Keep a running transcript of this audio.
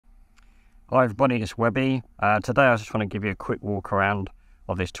Hi everybody, it's Webby. Today I just want to give you a quick walk around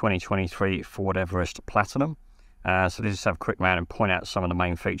of this 2023 Ford Everest Platinum. So let's just have a quick round and point out some of the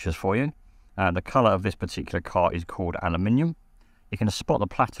main features for you. The colour of this particular car is called aluminium. You can spot the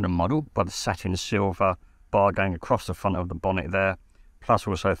Platinum model by the satin silver bar going across the front of the bonnet there, plus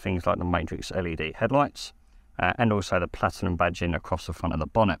also things like the Matrix LED headlights, and also the Platinum badging across the front of the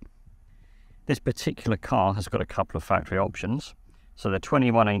bonnet. This particular car has got a couple of factory options. So the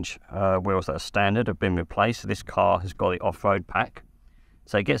 21-inch wheels that are standard have been replaced. So this car has got the off-road pack.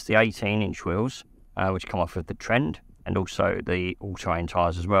 So it gets the 18-inch wheels, which come off of the Trend, and also the all-terrain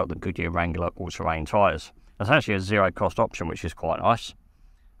tyres as well, the Goodyear Wrangler all-terrain tyres. That's actually a zero-cost option, which is quite nice.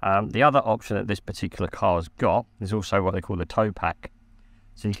 The other option that this particular car has got is also what they call the tow pack.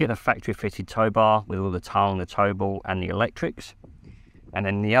 So you get a factory-fitted tow bar with all the tongue, the tow ball, and the electrics. And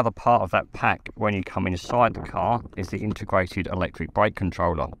then the other part of that pack, when you come inside the car, is the integrated electric brake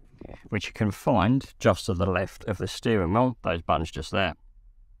controller, which you can find just to the left of the steering wheel, those buttons just there.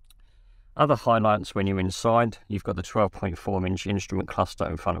 Other highlights when you're inside, you've got the 12.4-inch instrument cluster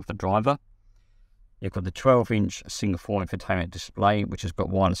in front of the driver. You've got the 12-inch single-form infotainment display, which has got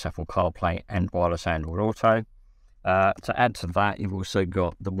wireless Apple CarPlay and wireless Android Auto. To add to that, you've also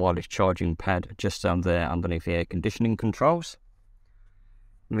got the wireless charging pad just down there underneath the air conditioning controls.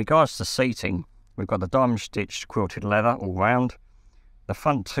 In regards to seating, we've got the diamond stitched quilted leather all round. The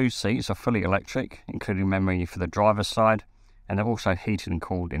front two seats are fully electric, including memory for the driver's side, and they're also heated and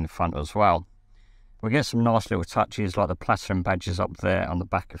cooled in the front as well. We get some nice little touches like the Platinum badges up there on the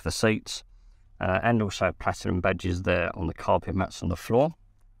back of the seats, and also Platinum badges there on the carpet mats on the floor.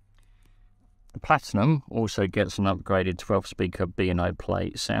 The Platinum also gets an upgraded 12-speaker B&O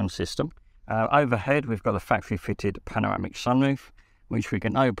Play sound system. Overhead, we've got the factory-fitted panoramic sunroof, which we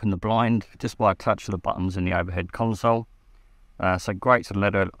can open the blind just by a touch of the buttons in the overhead console. So great to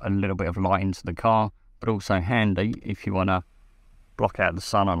let a little bit of light into the car, but also handy if you want to block out the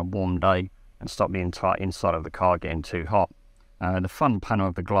sun on a warm day and stop the entire inside of the car getting too hot. The front panel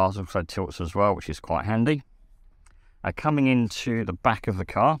of the glass also tilts as well, which is quite handy. Coming into the back of the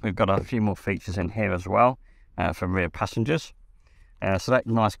car, we've got a few more features in here as well for rear passengers. So that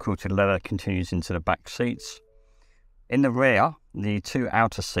nice quilted leather continues into the back seats. In the rear, the two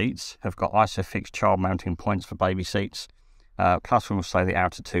outer seats have got ISOFIX child mounting points for baby seats, plus also the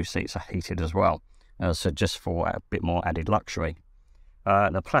outer two seats are heated as well, so just for a bit more added luxury.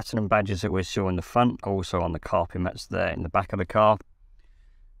 The Platinum badges that we saw in the front are also on the carpet mats there in the back of the car.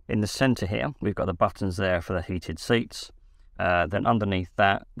 In the centre here, we've got the buttons there for the heated seats. Then underneath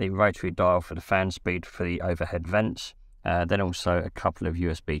that, the rotary dial for the fan speed for the overhead vents, then also a couple of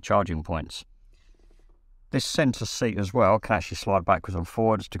USB charging points. This centre seat as well can actually slide backwards and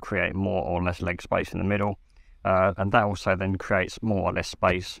forwards to create more or less leg space in the middle, and that also then creates more or less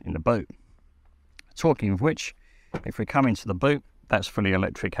space in the boot. Talking of which, if we come into the boot, that's fully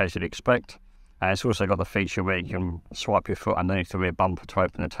electric as you'd expect. It's also got the feature where you can swipe your foot underneath the rear bumper to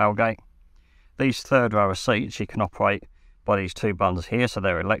open the tailgate. These third row of seats you can operate by these two buttons here, so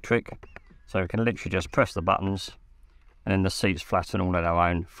they're electric. So you can literally just press the buttons and then the seats flatten all on their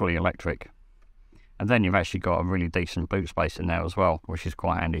own, fully electric. And then you've actually got a really decent boot space in there as well, which is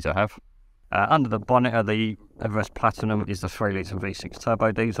quite handy to have. Under the bonnet of the Everest Platinum is the 3-litre V6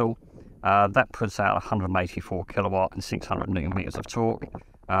 turbo diesel. That puts out 184 kilowatt and 600 newton meters of torque,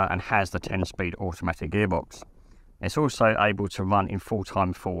 and has the 10-speed automatic gearbox. It's also able to run in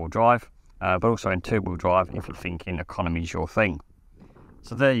full-time four-wheel drive, but also in two-wheel drive if you're thinking economy is your thing.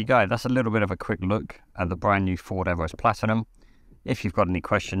 So there you go, that's a little bit of a quick look at the brand new Ford Everest Platinum. If you've got any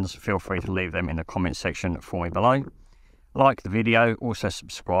questions, feel free to leave them in the comment section for me below. Like the video, also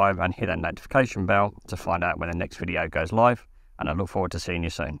subscribe and hit that notification bell to find out when the next video goes live, and I look forward to seeing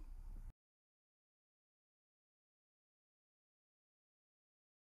you soon.